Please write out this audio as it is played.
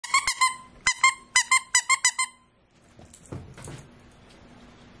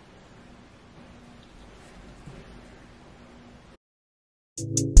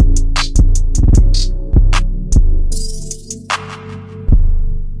Okay,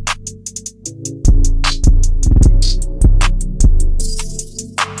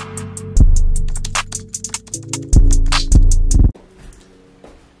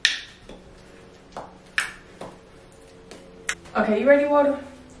 you ready, Water?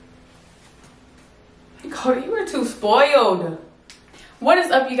 Cody, you are too spoiled. What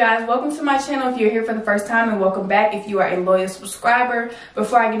is up, you guys? Welcome to my channel if you're here for the first time, and welcome back if you are a loyal subscriber.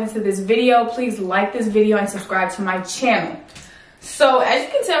 Before I get into this video, please like this video and subscribe to my channel. So as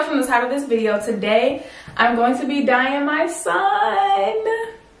you can tell from the title of this video, today I'm going to be dyeing my son.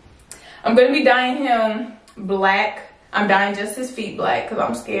 I'm going to be dyeing him black. I'm dyeing just his feet black because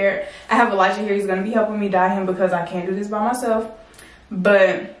I'm scared. I have Elijah here. He's going to be helping me dye him because I can't do this by myself.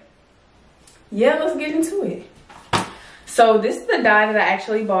 But yeah, let's get into it. So this is the dye that I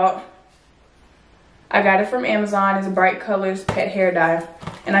actually bought. I got it from Amazon. It's Bright Colors pet hair dye.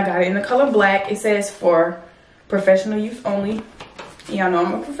 And I got it in the color black. It says for professional use only. Y'all know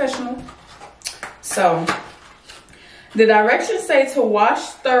I'm a professional. So the directions say to wash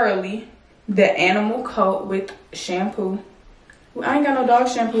thoroughly the animal coat with shampoo. Well, I ain't got no dog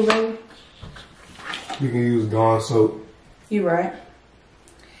shampoo, baby. You can use Dawn soap. You right.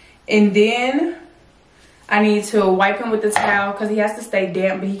 And then I need to wipe him with the towel because he has to stay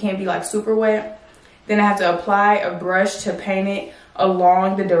damp, but he can't be like super wet. Then I have to apply a brush to paint it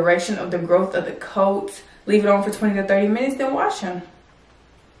along the direction of the growth of the coat. Leave it on for 20 to 30 minutes, then wash him.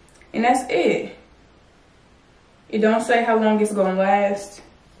 And that's it. It don't say how long it's gonna last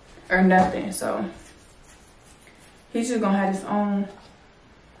or nothing, so he's just gonna have his own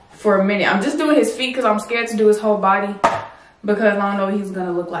for a minute. I'm just doing his feet because I'm scared to do his whole body because I don't know what he's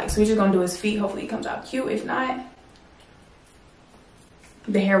gonna look like. So he's just gonna do his feet. Hopefully he comes out cute. If not,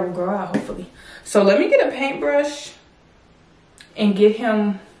 the hair will grow out, hopefully. So let me get a paintbrush and get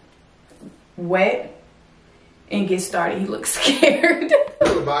him wet and get started. He looks scared.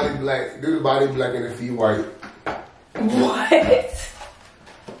 Do the body black. Do the body black and the feet white. What?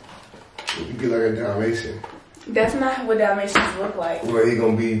 You get like a Dalmatian. That's not what Dalmatians look like. Well, he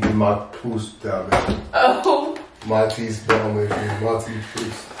gonna be the Maltese Dalmatian. Oh. Maltese Dalmatian.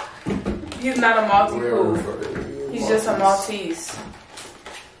 Maltese. He's not a Maltese. He's just a Maltese.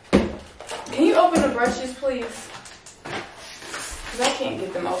 Can you open the brushes, please? Because I can't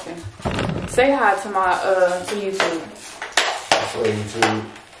get them open. Say hi to my, to YouTube. So YouTube.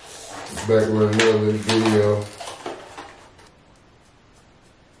 Back with another video.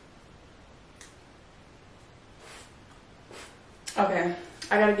 Okay,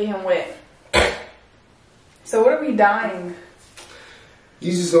 I gotta get him wet. So what are we dyeing?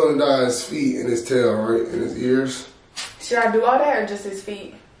 You just want to dye his feet and his tail, right? And his ears. Should I do all that or just his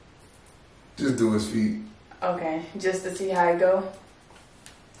feet? Just do his feet. Okay, just to see how it go?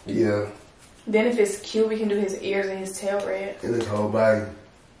 Yeah. Then if it's cute, we can do his ears and his tail red. And his whole body.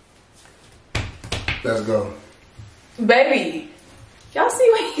 Let's go. Baby, y'all see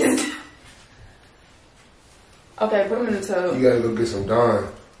what he's doing? Okay, put him in the tub. You gotta go get some Dawn.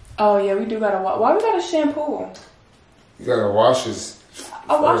 Oh yeah, we do gotta wash. Why we gotta shampoo? You gotta wash his.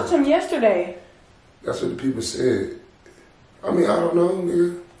 I washed him yesterday. That's what the people said. I mean, I don't know,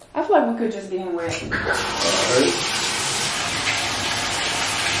 nigga. I feel like we could just get him wet. Alright.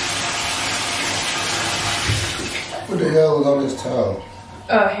 What the hell is on this towel?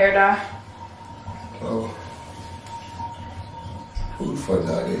 Hair dye. Oh. Who the fuck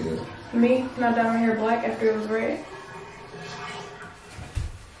dyed it here? Me, not dye my hair black after it was red.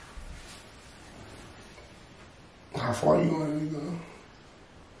 How far you want to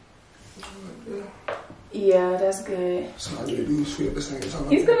go? Yeah, that's good. So I need to do this shit at the same time.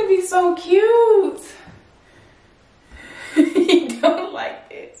 He's gonna be so cute. He don't like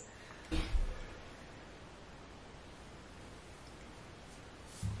this.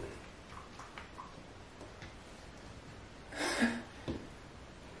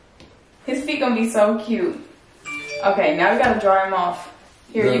 His feet gonna be so cute. Okay, now we gotta dry him off.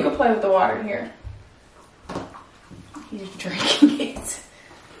 Here, yeah. You can play with the water here. He's drinking it.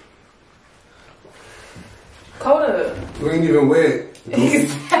 Coda. You ain't even wet.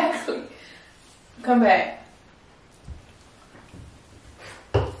 Exactly. Come back.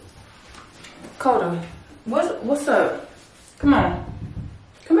 Coda, what's up? Come on.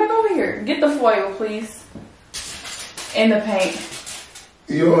 Come back over here. Get the foil, please. And the paint.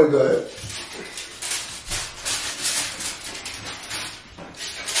 You only got.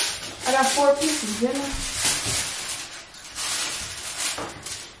 I got 4 pieces, didn't I?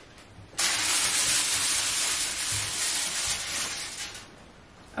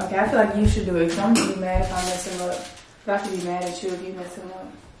 Okay, I feel like you should do it because I'm gonna be mad if I mess him up. I could be mad at you if you mess him up.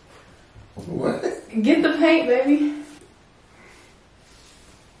 What? Get the paint, baby.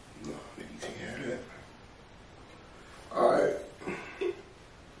 No, you can't have that. Alright.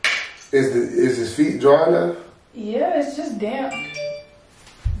 Is his feet dry enough? Yeah, it's just damp.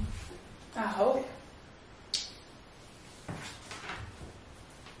 I hope.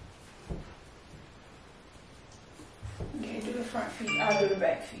 Okay, do the front feet. I'll do the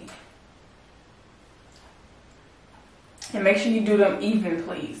back feet. And make sure you do them even,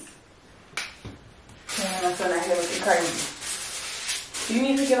 please. And that's when I hear looking crazy. Do you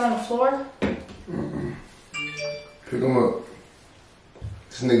need to get on the floor? Mm-mm. Pick him up.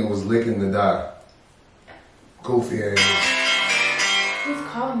 This nigga was licking the dye. Goofy ass. Who's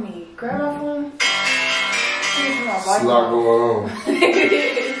calling me? Grab my phone. It's a lot going on.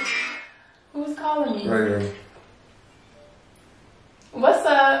 Who's calling me? Right here. What's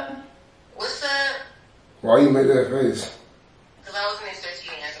up? What's up? Why you make that face? Because I wasn't expecting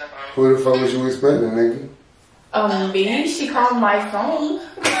you to answer the phone. Who the fuck was you expecting, nigga? Me? She called my phone.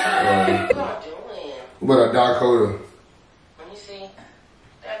 What are you doing? But a Dakota. Let me see.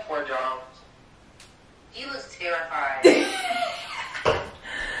 That poor dog. He looks terrified. Hold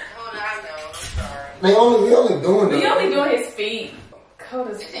on, I know. I'm sorry. We only doing We that. only doing his feet.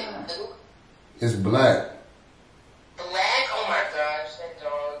 Coda's Is it fine. blue? It's black. Black? Oh my gosh, that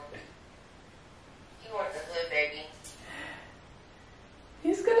dog. He wants the hood, baby.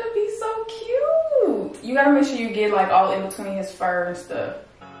 He's gonna be so cute. You gotta make sure you get like all in between his fur and stuff.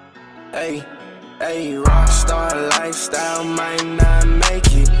 Hey, rockstar lifestyle might not make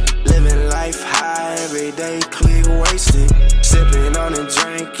it. Living life high every day, click wasted. Sipping on a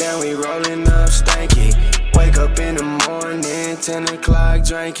drink and we rolling up stanky. Wake up in the morning, 10 o'clock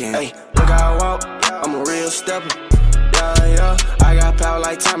drinking. Hey, look how I walk, I'm a real stepper. Yeah, I got power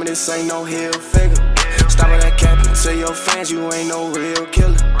like Tommy, this ain't no hill figure. Stop with that cap and tell your fans you ain't no real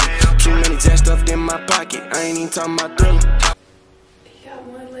killer. Too many jets stuffed in my pocket, I ain't even talking about Thriller. He got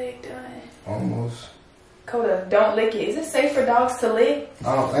one leg done. Almost. Coda, don't lick it. Is it safe for dogs to lick?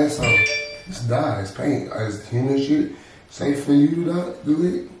 I don't think so. It's dye, it's paint, it's human shit. Safe for you to do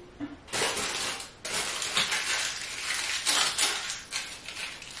it.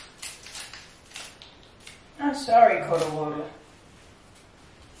 I'm sorry, Coda Water.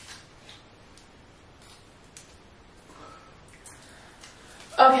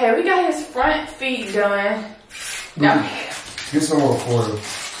 Okay, we got his front feet done. Now, Get some more for him.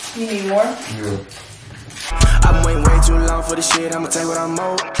 you need more? Yeah. I've been waiting way too long for this shit, I'ma take what I'm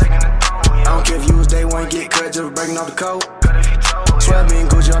owed. I don't care if you was day one, get cut just for breaking off the code. Swear being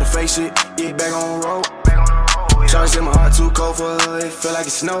Gucci on the face shit, get back on the road. Charlie said my heart too cold for her, it feel like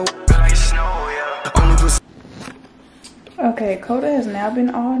it snowed. Only pussy. Okay, Coda has now been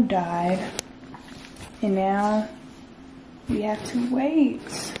all dyed. And now we have to wait.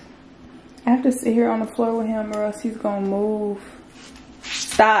 I have to sit here on the floor with him or else he's gonna move.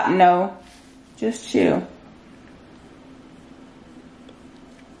 Stop, no. Just chill.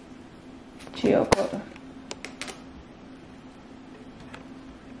 Chill, Coda.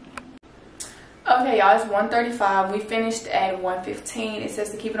 Okay, y'all, it's 1:35. We finished at 1:15. It says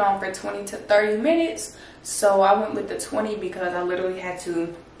to keep it on for 20 to 30 minutes. So I went with the 20 because I literally had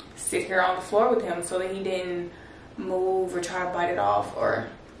to sit here on the floor with him so that he didn't move or try to bite it off or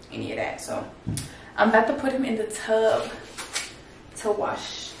any of that. So I'm about to put him in the tub to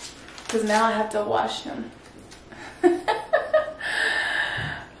wash because now I have to wash him.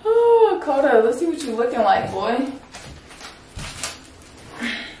 Oh, Coda, let's see what you're looking like, boy.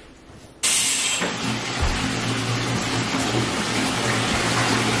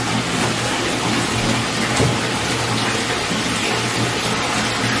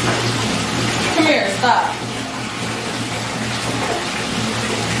 Come here, stop.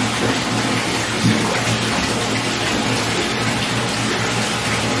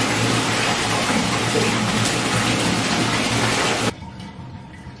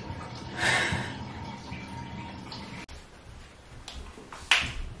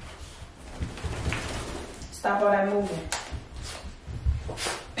 Stop all that moving.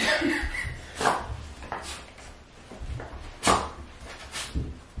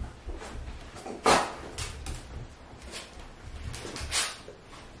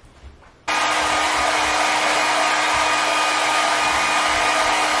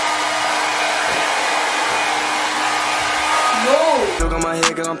 Look on my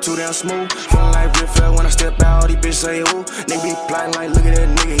head cause I'm too damn smooth. Feeling like Rick Flair when I step out, these bitches say who. Nigga be plotting like look at that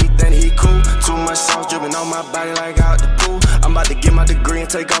nigga, he think he cool. Too much sauce dripping on my body like out the pool. I'm about to get my degree and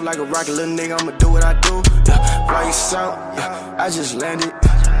take off like a rocket, little nigga, I'ma do what I do. Yeah, fly south, yeah, I just landed.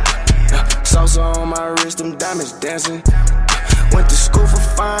 Salsa on my wrist, them diamonds dancing. Went to school for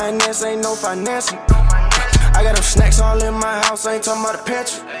finance, ain't no financing. I got them snacks all in my house, I ain't talking about a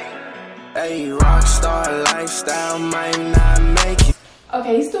pantry. Hey, rockstar lifestyle might not make it.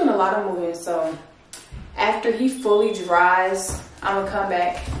 Okay, he's doing a lot of moving, so after he fully dries, I'm gonna come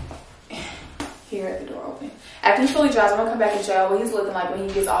back. Here at the door open. After he fully dries, I'm gonna come back and show y'all what he's looking like when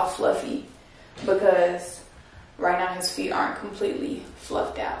he gets all fluffy, because right now his feet aren't completely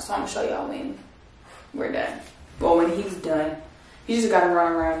fluffed out. So I'm gonna show y'all when we're done. Well, when he's done. You just gotta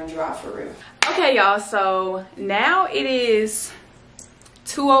run around and dry for real. Okay, y'all, so now it is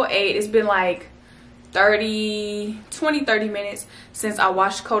 2:08. It's been like 30 minutes since I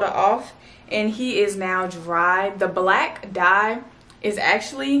washed Coda off, and he is now dry. The black dye is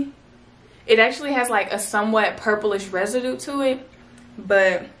actually, it actually has like a somewhat purplish residue to it,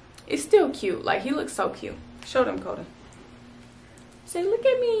 but it's still cute. Like, he looks so cute. Show them, Coda. Say, look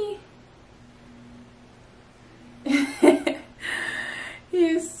at me. He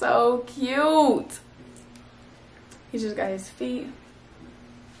is so cute. He just got his feet.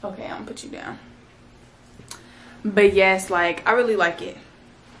 Okay, I'm gonna put you down. But yes, like, I really like it.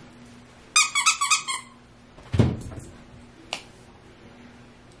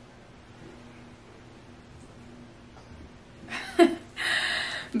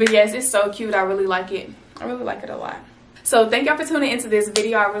 But yes, it's so cute. I really like it. I really like it a lot. So thank y'all for tuning into this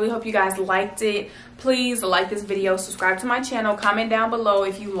video. I really hope you guys liked it. Please like this video, subscribe to my channel, comment down below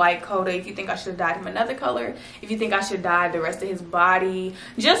if you like Coda, if you think I should have dyed him another color, if you think I should dye the rest of his body,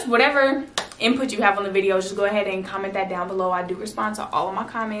 just whatever input you have on the video, just go ahead and comment that down below. I do respond to all of my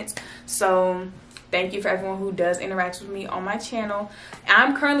comments. So thank you for everyone who does interact with me on my channel.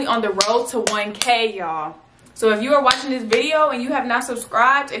 I'm currently on the road to 1K, y'all. So if you are watching this video and you have not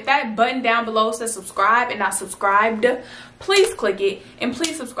subscribed, if that button down below says subscribe and not subscribed, please click it and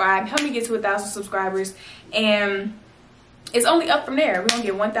please subscribe. Help me get to 1,000 subscribers, and it's only up from there. We're gonna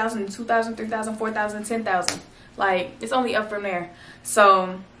get 1,000, 2,000, 3,000, 4,000, 10,000. Like, it's only up from there.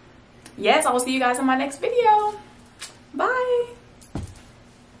 So yes, I will see you guys in my next video. Bye.